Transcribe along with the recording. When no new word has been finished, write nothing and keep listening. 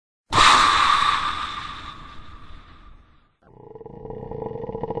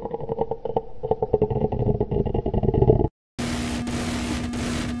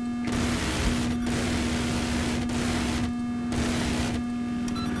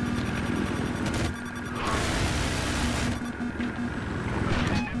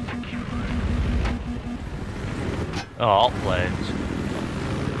Oh, hot planes.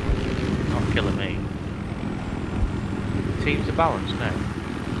 Not killing me. Teams are balanced now.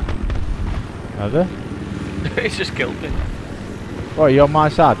 Are they? It's just killed me. Oh, are you on my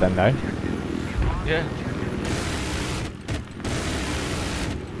side then now? Yeah.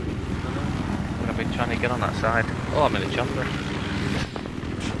 I've been trying to get on that side. Oh, I'm in a chopper.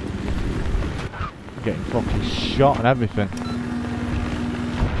 I'm getting fucking shot and everything.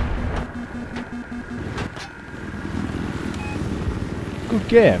 Good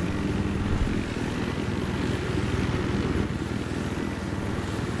game.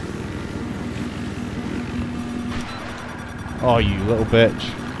 Oh, you little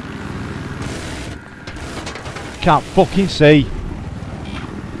bitch. Can't fucking see.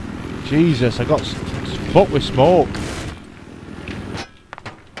 Jesus, I got fucked with smoke.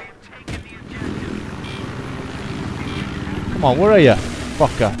 Come on, where are you?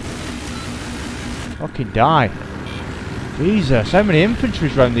 Fucker. Fucking die. Jesus, how many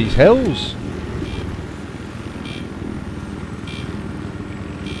infantry's round these hills?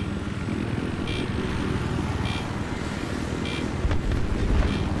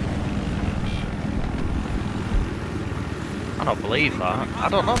 I don't believe that. I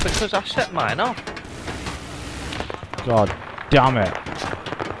don't know because I set mine off. God damn it.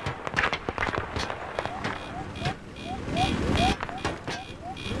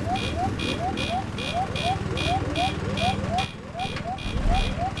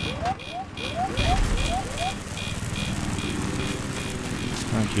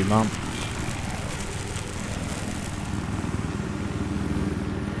 Thank you, Mum.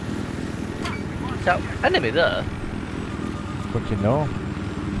 Is that enemy there? Fucking no. I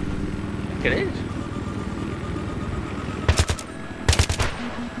think it is.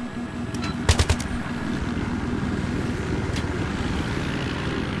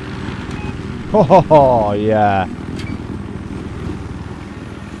 Oh, yeah.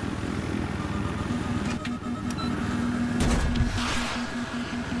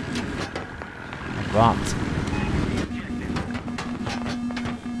 That.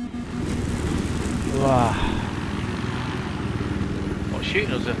 Wow. What's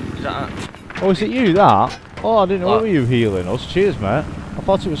shooting us? Is that? Oh, is it you, that? Oh, I didn't know What? it were you healing us. Cheers, mate. I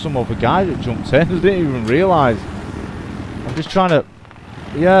thought it was some other guy that jumped in. I didn't even realise. I'm just trying to...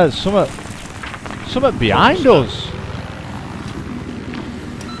 Yeah, there's something behind us.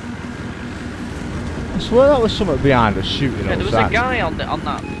 I swear that was something behind us shooting Yeah, us. there was a guy on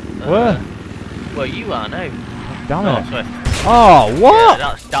that. Where? Where you are now. Damn No, it. sorry. Oh, what?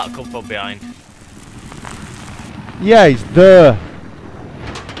 Yeah, that'll come from behind. Yeah, he's there.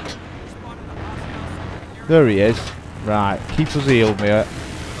 There he is. Right, keep us healed, mate.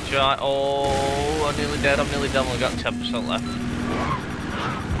 Try. Oh, I'm nearly dead. I've only got 10% left.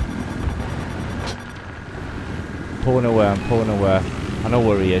 Pulling away, I'm pulling away. I know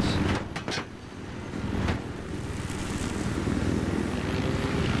where he is.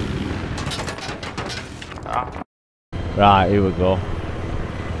 Ah. Right, here we go.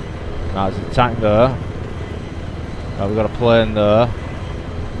 Right, there's a tank there. Right, we've got a plane there.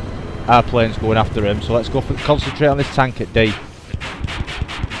 Our plane's going after him, so let's go concentrate on this tank at D.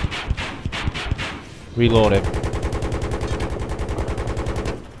 Reload him.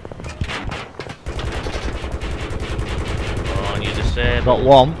 Oh, and you disabled. Got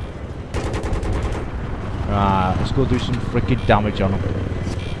one. Right, let's go do some freaking damage on him.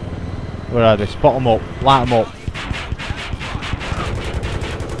 Where are they? Spot them up. Light them up.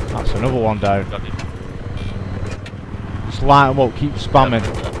 That's another one down. Just light them up. Keep spamming.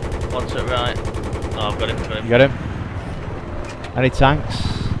 What's it right? Oh, I've got him. You get him? Any tanks?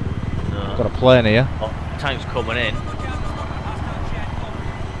 No. Got a plane here. Oh, tank's coming in.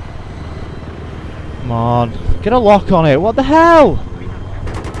 Come on. Get a lock on it. What the hell?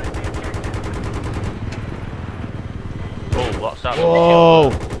 Oh, what's that?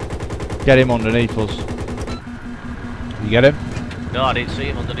 Whoa. Get him underneath us. You get him? No, I didn't see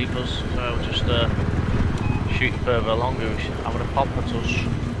him underneath us. So I was just shooting further along. He was having a pop at us.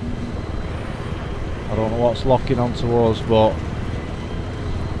 I don't know what's locking onto us, but...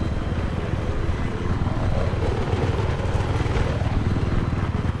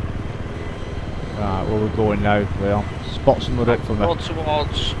 Right, where we're going now, Leon? Spot somebody up for me. Go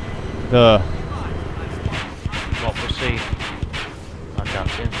towards... There. What we'll see. I can't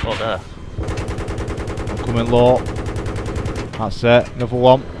see him. Oh, there. I'm coming low. That's it. Another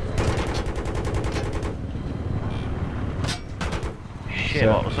one. Shit,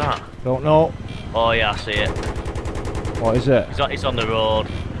 what was that? Don't know. Oh yeah, I see it. What is it? It's on the road.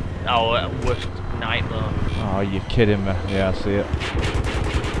 Our worst nightmare. Oh, you're kidding me. Yeah, I see it.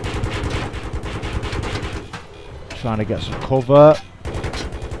 Trying to get some cover.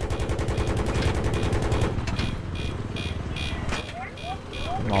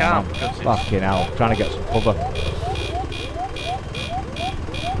 Come on, man. Fucking hell. Trying to get some cover.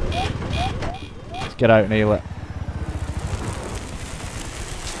 Let's get out and heal it.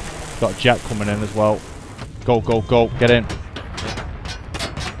 Got a jet coming in as well. Go, go, go. Get in.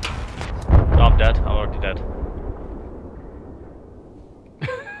 Oh, I'm dead. I'm already dead.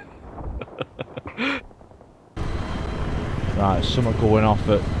 Right, there's something going off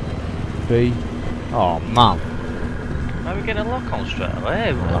at B. Oh, man. Are we getting a lock on straight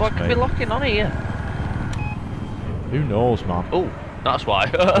away? Oh, what could be locking on here? Who knows, man? Oh, that's why.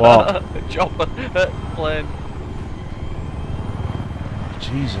 What? Chopper. Plane.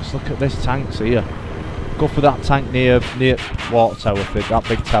 Jesus, look at this tanks here. Go for that tank near water tower, that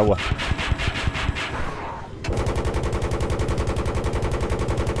big tower.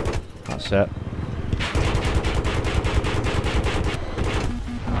 That's it.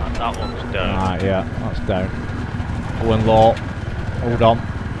 That one's down. Right, yeah, that's down. Going low. Hold on.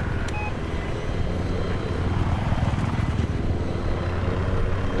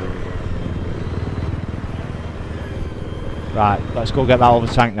 Right, let's go get that other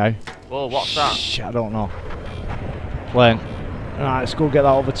tank now. Whoa, what's that? Shit, I don't know. Plane. Right, let's go get that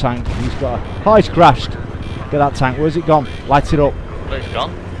other tank. He's got a... Oh, he's crashed. Get that tank. Where's it gone? Light it up. Well, it's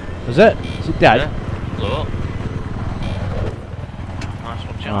gone. Is it? Is it dead? Yeah. Blew up. Nice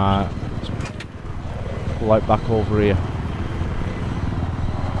one, John. Right. Let's pull out back over here.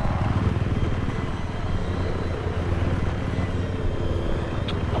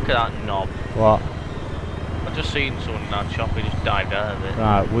 Look at that knob. What? I've just seen someone in that shop who just dived out of it.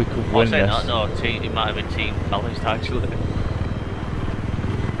 Right, we could win this. That, no, it might have been Team Balanced actually.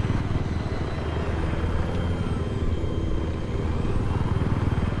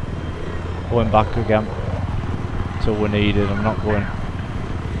 Going back again. Till we're needed. I'm not going.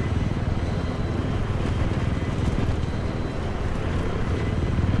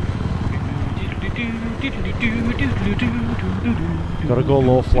 Gotta go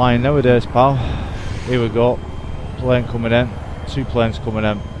low flying nowadays, pal. Here we go. Plane coming in. 2 planes coming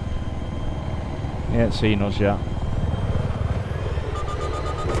in. He ain't seen us yet.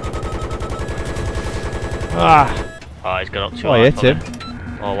 Ah! Oh, he's got up to Oh, I hit him.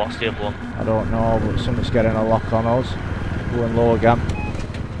 Oh, what's the other one? I don't know, but something's getting a lock on us. Going low again.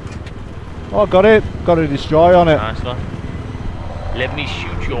 Oh, got it. Got a destroy on it. Nice one. Let me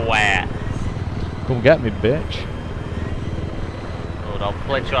shoot your ass. Come get me, bitch. Hold on,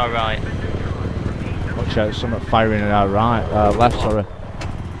 play to our right. Watch out, something firing in our right, left, sorry.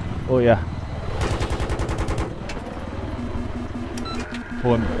 Oh yeah.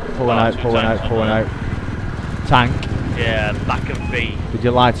 Pulling out. Tank. Yeah, back and V. Did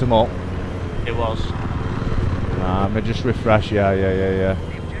you light them up? It was. Nah, let me just refresh. Yeah.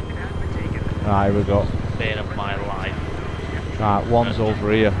 Right, here we go. Bane of my life. Right, one's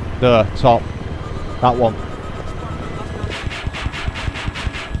over here. There, top. That one.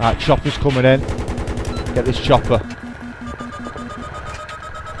 Right, chopper's coming in. Get this chopper.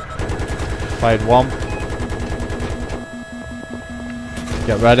 Fired one.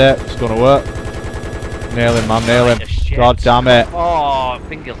 Get ready, it's gonna work. Nail him, man, nail him. God damn it. Oh,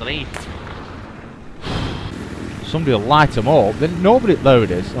 finger underneath. Somebody will light them up. Then nobody. There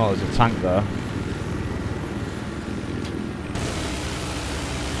it is. Oh, there's a tank there.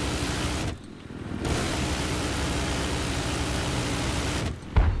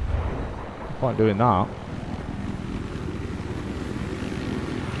 No point doing that.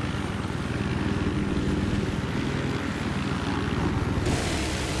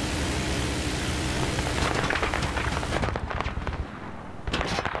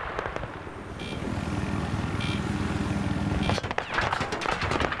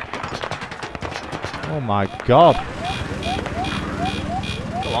 Oh my god.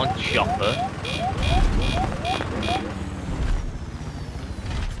 Go on, chopper.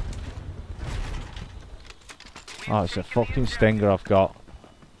 Oh, it's a fucking stinger I've got.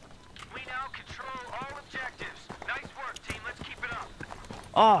 We now control all objectives. Nice work, team. Let's keep it up.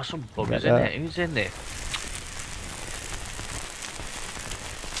 Oh, some buggers in it. Who's in there?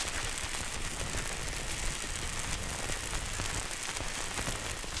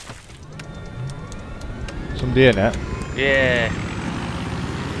 Somebody in it? Yeah.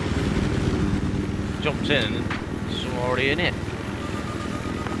 Jumps in and someone already in it.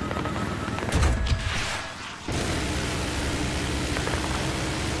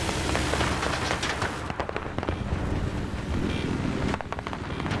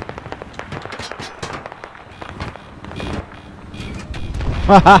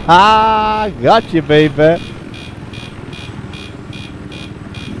 Got you, baby.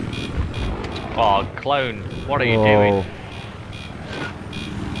 clone. What are you doing?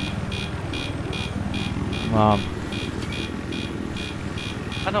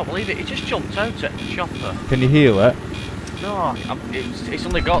 I don't believe it. He just jumped out at the chopper. Can you heal it? No, it's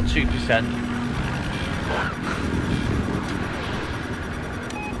only got 2%.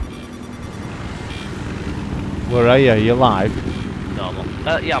 Where are you? Are you alive? No, I'm on.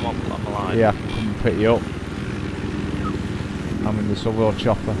 Yeah, I'm alive. Yeah, I can come and pick you up. I'm in this other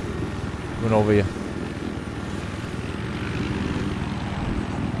chopper. Run over you.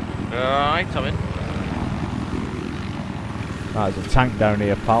 Alright, I'm in. Right, there's a tank down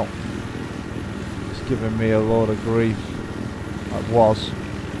here, pal. It's giving me a load of grief. That was.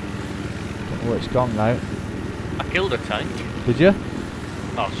 Don't know where it's gone now. I killed a tank. Did you?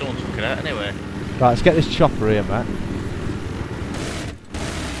 Oh, someone took it out anyway. Right, let's get this chopper here, mate.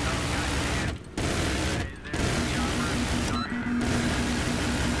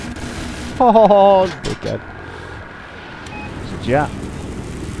 Oh, dickhead. It's a jet.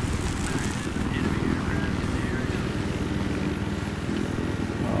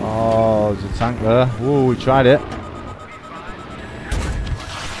 Oh, there's a tank there. Whoa, we tried it.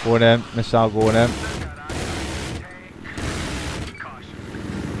 Going in. Missile going in.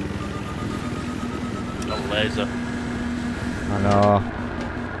 Got a laser. I know.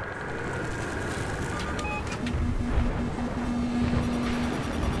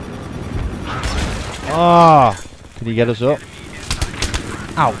 Ah! Can you get us up?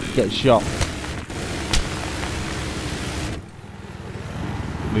 Ow! Get shot.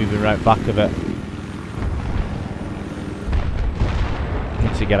 Moving right back of it.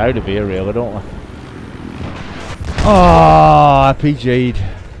 Need to get out of here, really, don't we? Oh, RPG'd.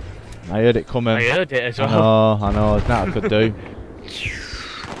 I heard it coming. I heard it as well. I know. It's not I could do.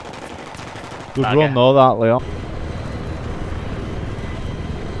 Good run though, that, Leon.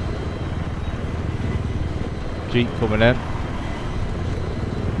 Jeep coming in.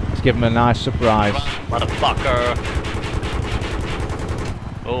 Let's give him a nice surprise. Motherfucker.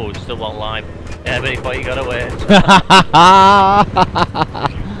 Oh, it's still one line. Yeah, but he thought you got away.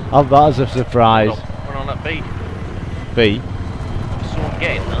 Have that as a surprise. We're on that B. B? Someone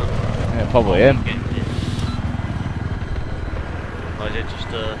getting that? Yeah, probably him. Or is it just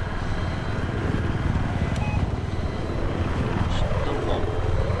still one?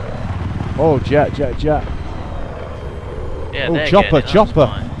 Oh, jet. Yeah, Oh, they're chopper.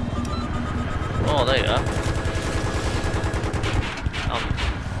 Oh, there you are.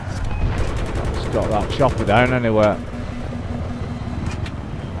 It's got that chopper down anywhere.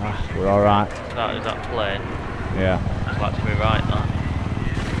 Ah, we're alright. Is that plane? Yeah. It's like to be right, that.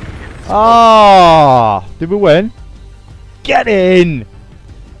 Oh! Did we win? Get in!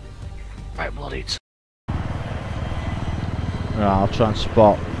 Right, bloody. Right, I'll try and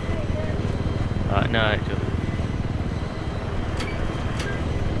spot. Right, no, just.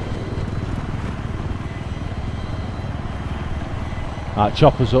 Right,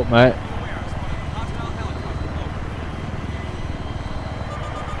 chopper's up, mate.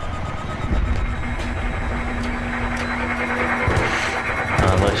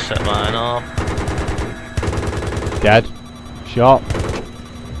 Let's set mine off. Dead. Shot.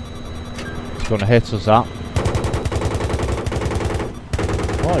 It's gonna hit us, that.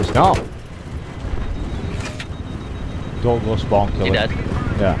 Oh, it's not. Don't go spawn killer. You dead?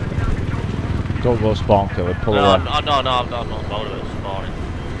 Yeah. Don't go spawn killer. Pull away. No, I'm not bothered about spawning.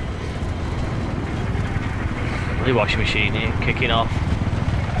 The washing machine here, kicking off. I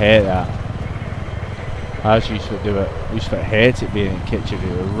hate that. I actually used to do it. I used to hate it being in the kitchen.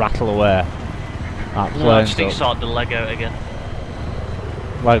 It would rattle away. That No, I just think sort the leg out again.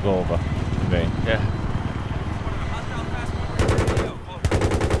 Leg over, you mean? Yeah.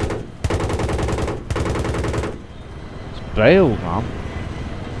 It's bailed, man.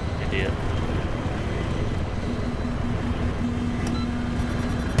 Idiot.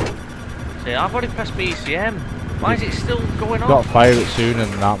 See, I've already pressed BCM. Why is it still going on? Got to fire it sooner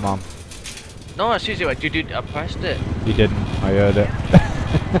than that, man. No, as soon as it went, dude, I pressed it. You didn't. I heard it.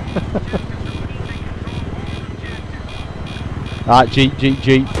 Right, Jeep.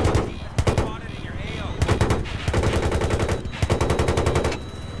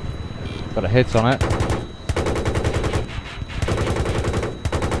 Got a hit on it.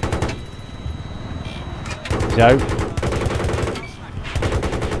 He's out.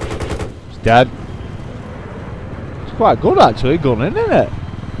 He's dead. It's quite good actually, gunning, isn't it?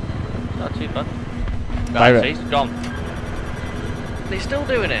 Not too bad. Fire Right, it. he's gone. They're still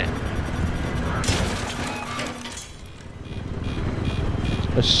doing it.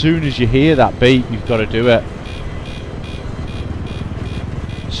 As soon as you hear that beat, you've got to do it.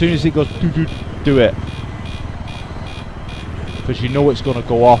 As soon as it goes doo doo, do it. Because you know it's going to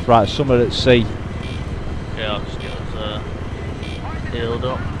go off, right? Somewhere at sea. Yeah, I'll just get us healed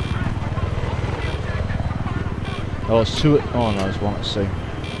up. Oh, it's two. Oh no, there's one at sea.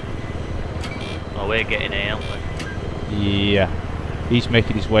 Oh, we're getting here, aren't we? Yeah. He's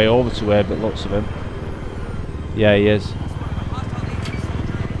making his way over to here, but lots of him. Yeah, he is.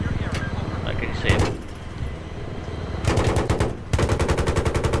 Right, can you see him?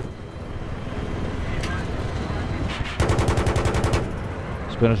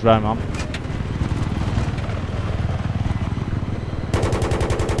 Spin us round, man.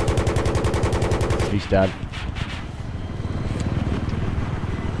 He's dead.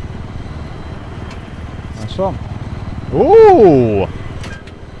 Nice one. Ooh!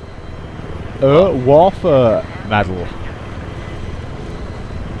 Warfare medal.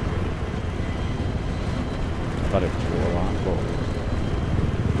 I've had it before, right, but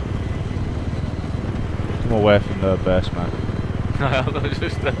come away from the base, man. No, I'm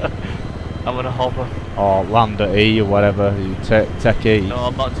just I'm gonna hover. Or land at E or whatever. You take E. No,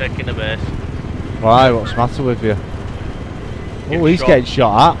 I'm not taking the base. Why? What's the matter with you? Get Oh, he's shot. getting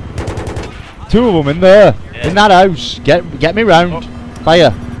shot at. Two of them in there, Yeah. in that house. Get me round. Oh.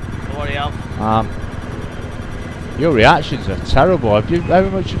 Fire. Don't worry, I'm. Your reactions are terrible. How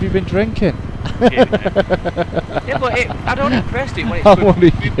much have you been drinking? Yeah, but I don't impress it when it's I'm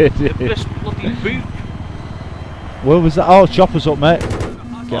only boop, kidding. the first bloody boop. Where was that? Oh, chopper's up, mate.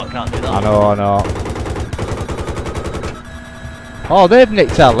 Oh, I can't do that. I know. Oh, they've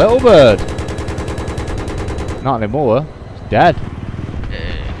nicked our little bird. Not anymore. It's dead.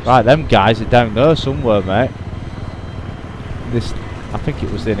 Right, them guys are down there somewhere, mate. This, I think it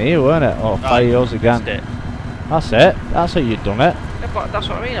was in here, weren't it? Oh, fire yours again. That's it. That's how you've done it. Yeah, but that's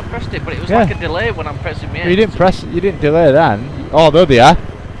what I mean. I pressed it, but it was Yeah. like a delay when I'm pressing my. You didn't press it. You didn't delay then. Oh, there they are.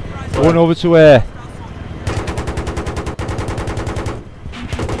 Going over to here.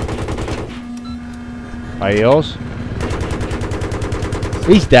 Fire yours.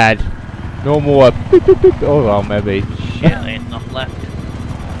 He's dead. No more. Boop, boop, boop. Oh well, maybe. Shit, I ain't enough left.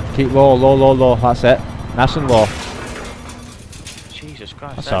 Keep low. That's it. Nice and low. Jesus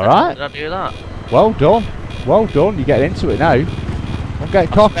Christ. That's how alright. Did I do that? Well done. Well done. You get into it now. Don't get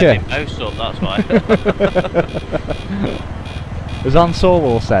cocky. I mouse up, that's why. As Han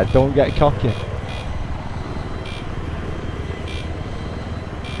Solo said, don't get cocky.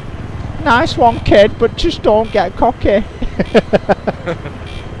 Nice one, kid, but just don't get cocky.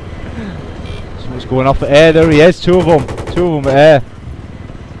 Someone's going off at air. There he is. Two of them at air.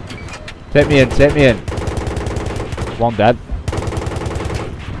 Take me in. One dead.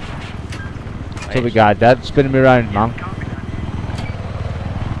 Other guy dead. Spinning me around, man.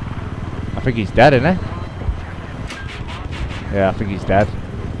 I think he's dead, isn't he? Yeah, I think he's dead.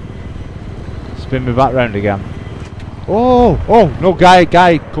 Spin me back round again. Oh, no, guy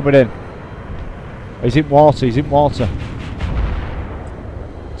coming in. He's in water.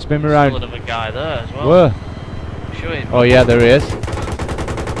 Spin me round. Still another guy there as well. Where? Show him. Oh yeah, there he is.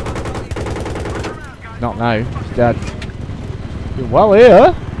 Not now. He's dead. Doing well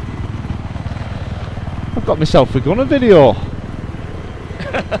here. I've got myself a gunner video.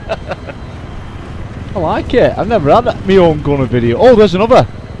 I like it. I've never had my own gunner video. Oh, there's another.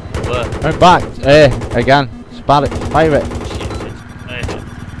 Where? Went back. Again. Fire it. Shit, it's amazing.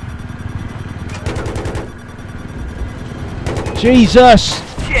 Jesus!